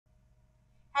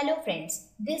Hello friends,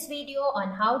 this video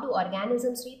on how do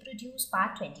organisms reproduce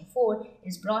part 24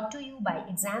 is brought to you by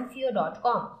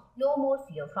examfear.com. No more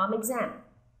fear from exam.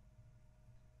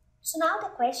 So now the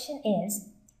question is,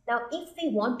 now if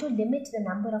we want to limit the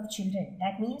number of children,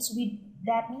 that means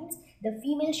the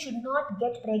female should not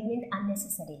get pregnant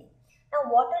unnecessarily. Now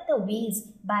what are the ways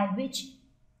by which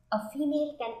a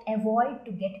female can avoid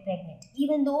to get pregnant?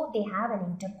 Even though they have an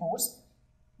intercourse,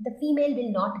 the female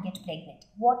will not get pregnant.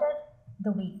 What are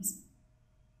the ways?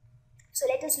 So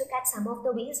let us look at some of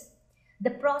the ways. The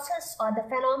process or the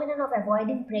phenomenon of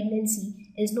avoiding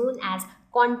pregnancy is known as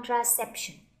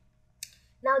contraception.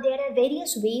 Now there are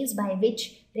various ways by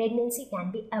which pregnancy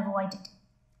can be avoided.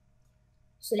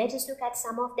 So let us look at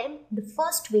some of them. The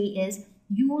first way is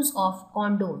use of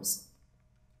condoms.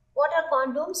 What are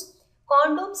condoms?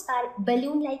 Condoms are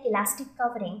balloon-like elastic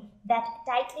covering that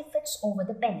tightly fits over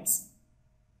the penis.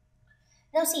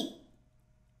 Now see,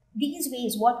 these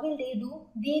ways, what will they do?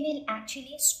 They will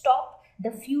actually stop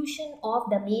the fusion of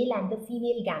the male and the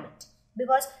female gamete,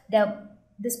 because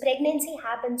this pregnancy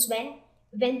happens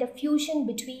when the fusion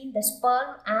between the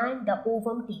sperm and the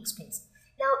ovum takes place.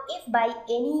 Now, if by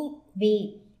any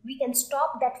way we can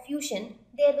stop that fusion,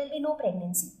 there will be no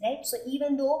pregnancy, right? So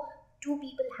even though two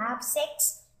people have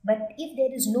sex, but if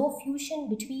there is no fusion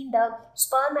between the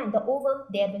sperm and the ovum,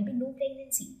 there will be no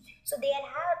pregnancy. So there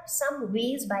are some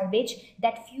ways by which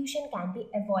that fusion can be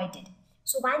avoided.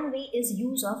 So one way is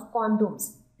use of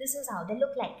condoms. This is how they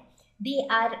look like. They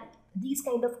are these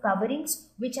kind of coverings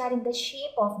which are in the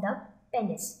shape of the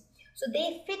penis. So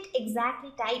they fit exactly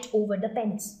tight over the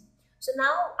penis. So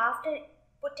now after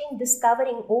putting this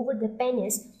covering over the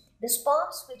penis, the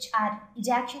sperms which are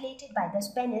ejaculated by the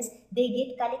penis, they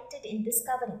get collected in this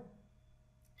covering.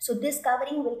 So this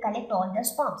covering will collect all the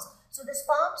sperms. So the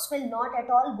sperms will not at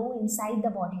all go inside the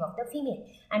body of the female.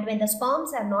 And when the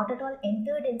sperms are not at all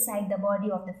entered inside the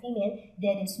body of the female,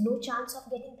 there is no chance of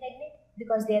getting pregnant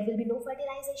because there will be no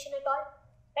fertilization at all.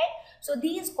 Right? So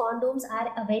these condoms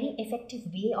are a very effective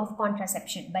way of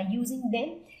contraception. By using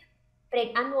them,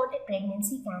 unwanted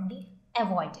pregnancy can be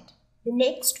avoided. The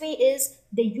next way is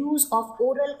the use of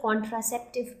oral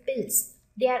contraceptive pills.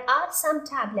 There are some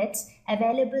tablets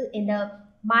available in the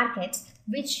markets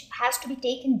which has to be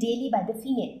taken daily by the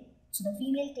female. So the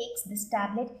female takes this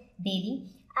tablet daily,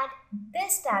 and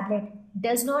this tablet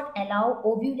does not allow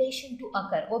ovulation to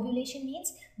occur. Ovulation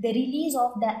means the release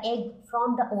of the egg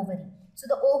from the ovary. So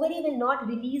the ovary will not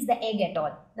release the egg at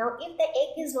all. Now if the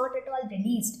egg is not at all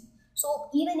released, so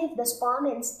even if the sperm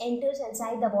enters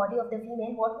inside the body of the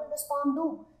female, what will the sperm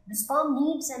do? The sperm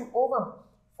needs an ovum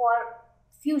for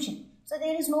fusion. So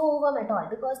there is no ovum at all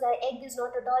because the egg is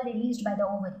not at all released by the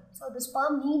ovary. So the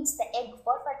sperm needs the egg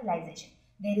for fertilization.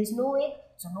 There is no egg,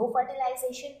 so no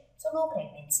fertilization, so no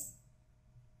pregnancy.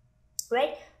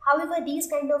 Right? However, these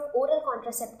kind of oral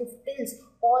contraceptive pills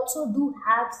also do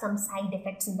have some side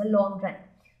effects in the long run.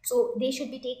 So they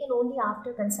should be taken only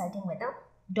after consulting with the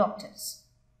doctors.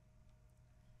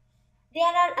 There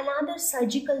are another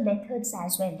surgical methods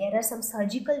as well. There are some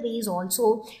surgical ways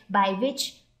also by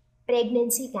which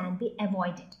pregnancy can be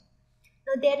avoided.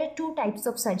 Now there are two types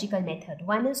of surgical method.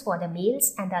 One is for the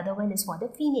males and the other one is for the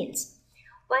females.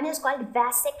 One is called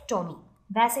vasectomy.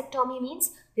 Vasectomy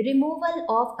means the removal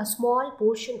of a small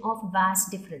portion of vas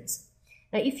deferens.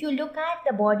 Now if you look at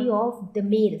the body of the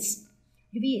males,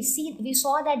 we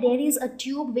saw that there is a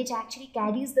tube which actually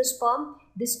carries the sperm.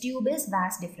 This tube is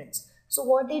vas deferens. So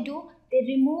what they do, they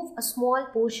remove a small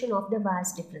portion of the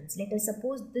vas deferens. Let us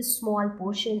suppose this small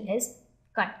portion is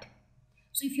cut.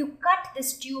 So if you cut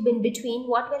this tube in between,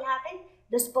 what will happen?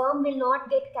 The sperm will not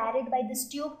get carried by this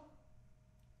tube,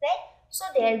 right? So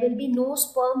there will be no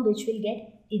sperm which will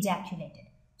get ejaculated.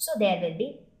 So there will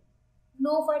be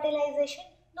no fertilization,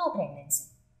 no pregnancy,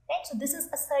 right? So this is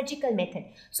a surgical method.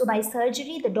 So by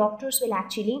surgery, the doctors will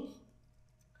actually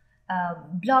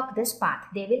block this path.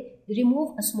 They will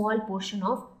remove a small portion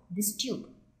of this tube.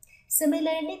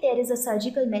 Similarly, there is a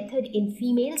surgical method in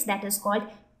females that is called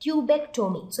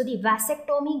tubectomy. So the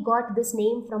vasectomy got this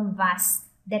name from vas,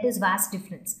 that is vas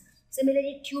deferens.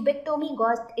 Similarly, tubectomy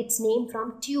got its name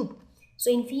from tube.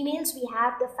 So in females, we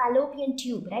have the fallopian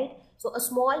tube, right? So a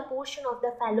small portion of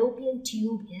the fallopian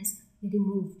tube is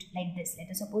removed like this. Let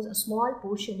us suppose a small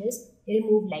portion is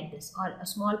removed like this, or a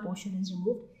small portion is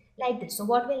removed like this. So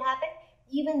what will happen?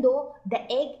 Even though the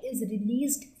egg is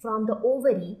released from the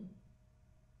ovary,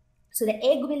 so the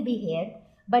egg will be here,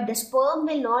 but the sperm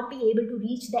will not be able to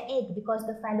reach the egg because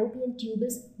the fallopian tube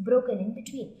is broken in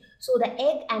between. So the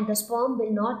egg and the sperm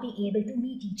will not be able to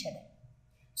meet each other.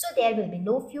 So there will be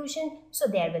no fusion, so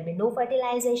there will be no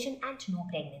fertilization and no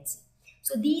pregnancy.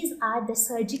 So these are the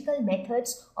surgical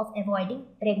methods of avoiding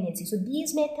pregnancy. So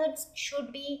these methods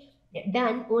should be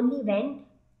done only when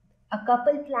a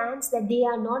couple plans that they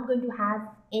are not going to have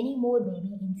any more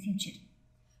baby in future.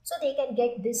 So they can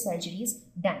get these surgeries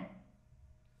done.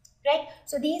 Right?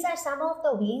 So these are some of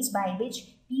the ways by which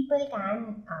people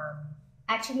can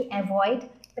actually avoid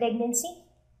pregnancy.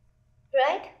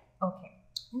 Right? Okay.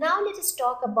 Now let us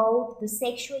talk about the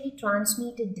sexually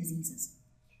transmitted diseases.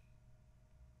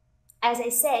 As I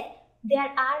said,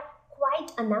 there are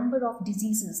quite a number of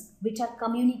diseases which are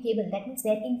communicable. That means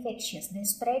they're infectious. They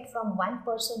spread from one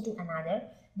person to another,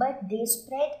 but they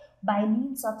spread by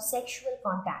means of sexual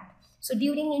contact. So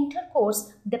during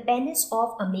intercourse, the penis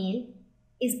of a male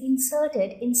is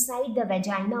inserted inside the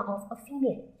vagina of a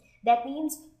female. That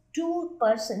means two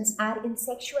persons are in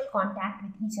sexual contact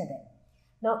with each other.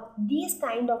 Now, these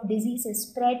kind of diseases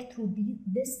spread through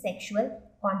this sexual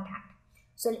contact.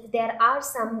 So there are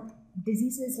some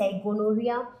diseases like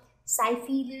gonorrhea,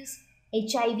 syphilis,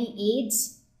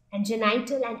 HIV/AIDS, and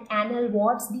genital and anal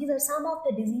warts. These are some of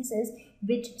the diseases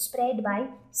which spread by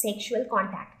sexual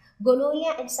contact.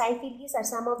 Gonorrhea and syphilis are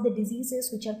some of the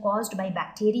diseases which are caused by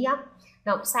bacteria.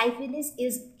 Now, syphilis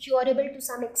is curable to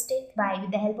some extent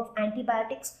with the help of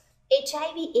antibiotics.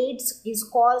 HIV/AIDS is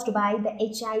caused by the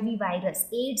HIV virus.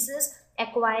 AIDS is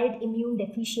acquired immune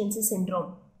deficiency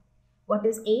syndrome. What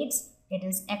is AIDS? It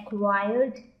is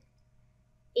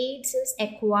AIDS is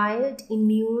acquired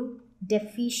immune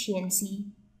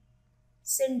deficiency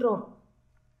syndrome.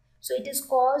 So it is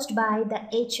caused by the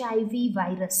HIV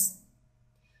virus.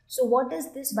 So what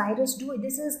does this virus do?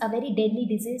 This is a very deadly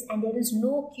disease and there is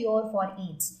no cure for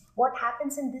AIDS. What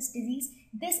happens in this disease?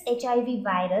 This HIV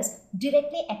virus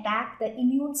directly attacks the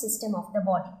immune system of the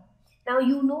body. Now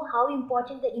you know how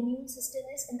important the immune system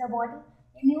is in the body.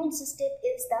 Immune system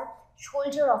is the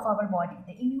soldier of our body.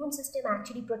 The immune system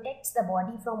actually protects the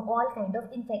body from all kind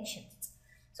of infections.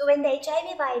 So when the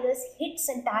HIV virus hits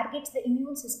and targets the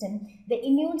immune system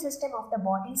of the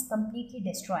body is completely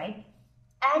destroyed,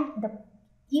 and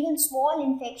even small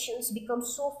infections become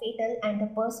so fatal and the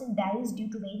person dies due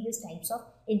to various types of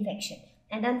infection.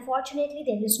 And unfortunately,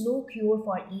 there is no cure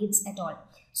for AIDS at all.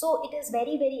 So it is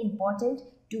very, very important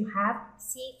to have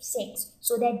safe sex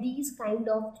so that these kind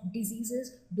of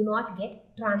diseases do not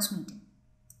get transmitted.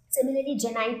 Similarly,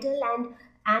 genital and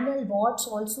anal warts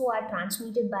also are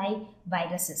transmitted by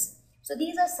viruses. So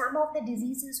these are some of the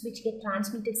diseases which get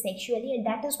transmitted sexually, and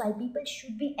that is why people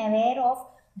should be aware of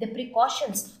the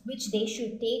precautions which they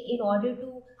should take in order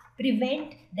to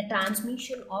prevent the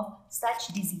transmission of such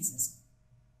diseases.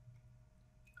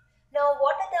 Now,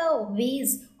 what are the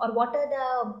ways or what are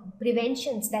the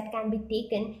preventions that can be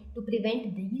taken to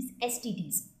prevent these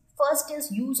STDs? First is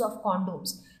use of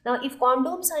condoms. Now, if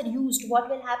condoms are used, what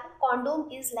will happen? Condom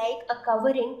is like a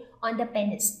covering on the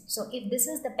penis. So, if this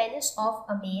is the penis of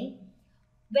a male,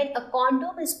 when a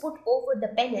condom is put over the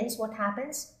penis, what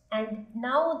happens? And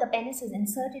now the penis is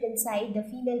inserted inside the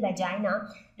female vagina.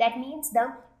 That means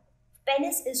the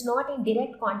penis is not in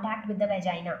direct contact with the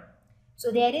vagina.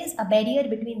 So there is a barrier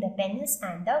between the penis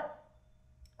and the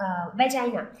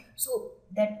vagina. So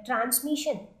the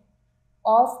transmission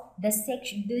of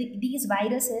these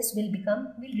viruses will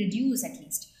reduce at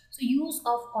least. So use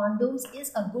of condoms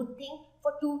is a good thing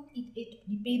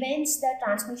it prevents the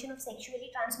transmission of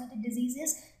sexually transmitted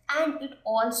diseases, and it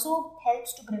also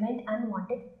helps to prevent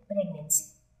unwanted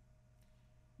pregnancy.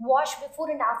 Wash before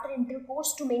and after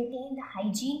intercourse to maintain the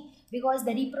hygiene, because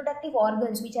the reproductive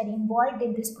organs which are involved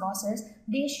in this process,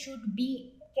 they should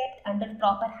be kept under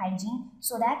proper hygiene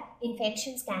so that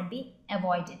infections can be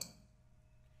avoided.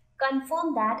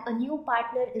 Confirm that a new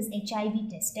partner is HIV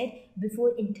tested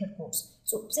before intercourse.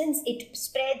 So since it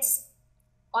spreads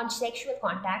on sexual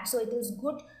contact, so it is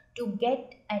good to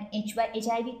get an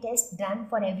HIV test done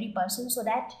for every person so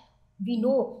that we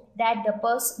know that the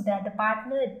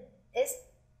partner is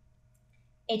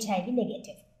HIV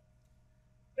negative,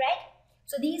 right?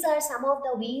 So these are some of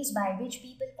the ways by which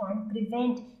people can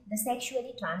prevent the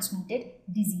sexually transmitted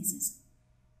diseases.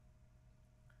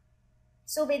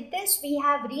 So with this, we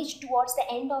have reached towards the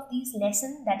end of this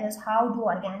lesson, that is how do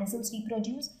organisms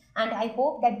reproduce, and I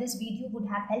hope that this video would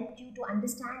have helped you to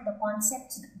understand the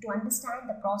concepts, to understand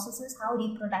the processes, how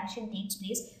reproduction takes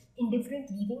place in different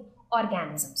living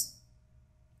organisms.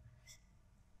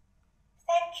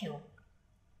 Thank you.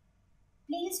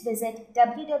 Please visit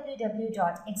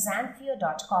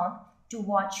www.examfear.com to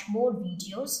watch more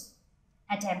videos,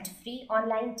 attempt free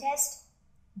online test,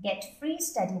 get free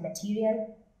study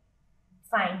material,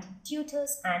 find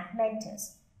tutors and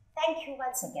mentors. Thank you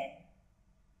once again.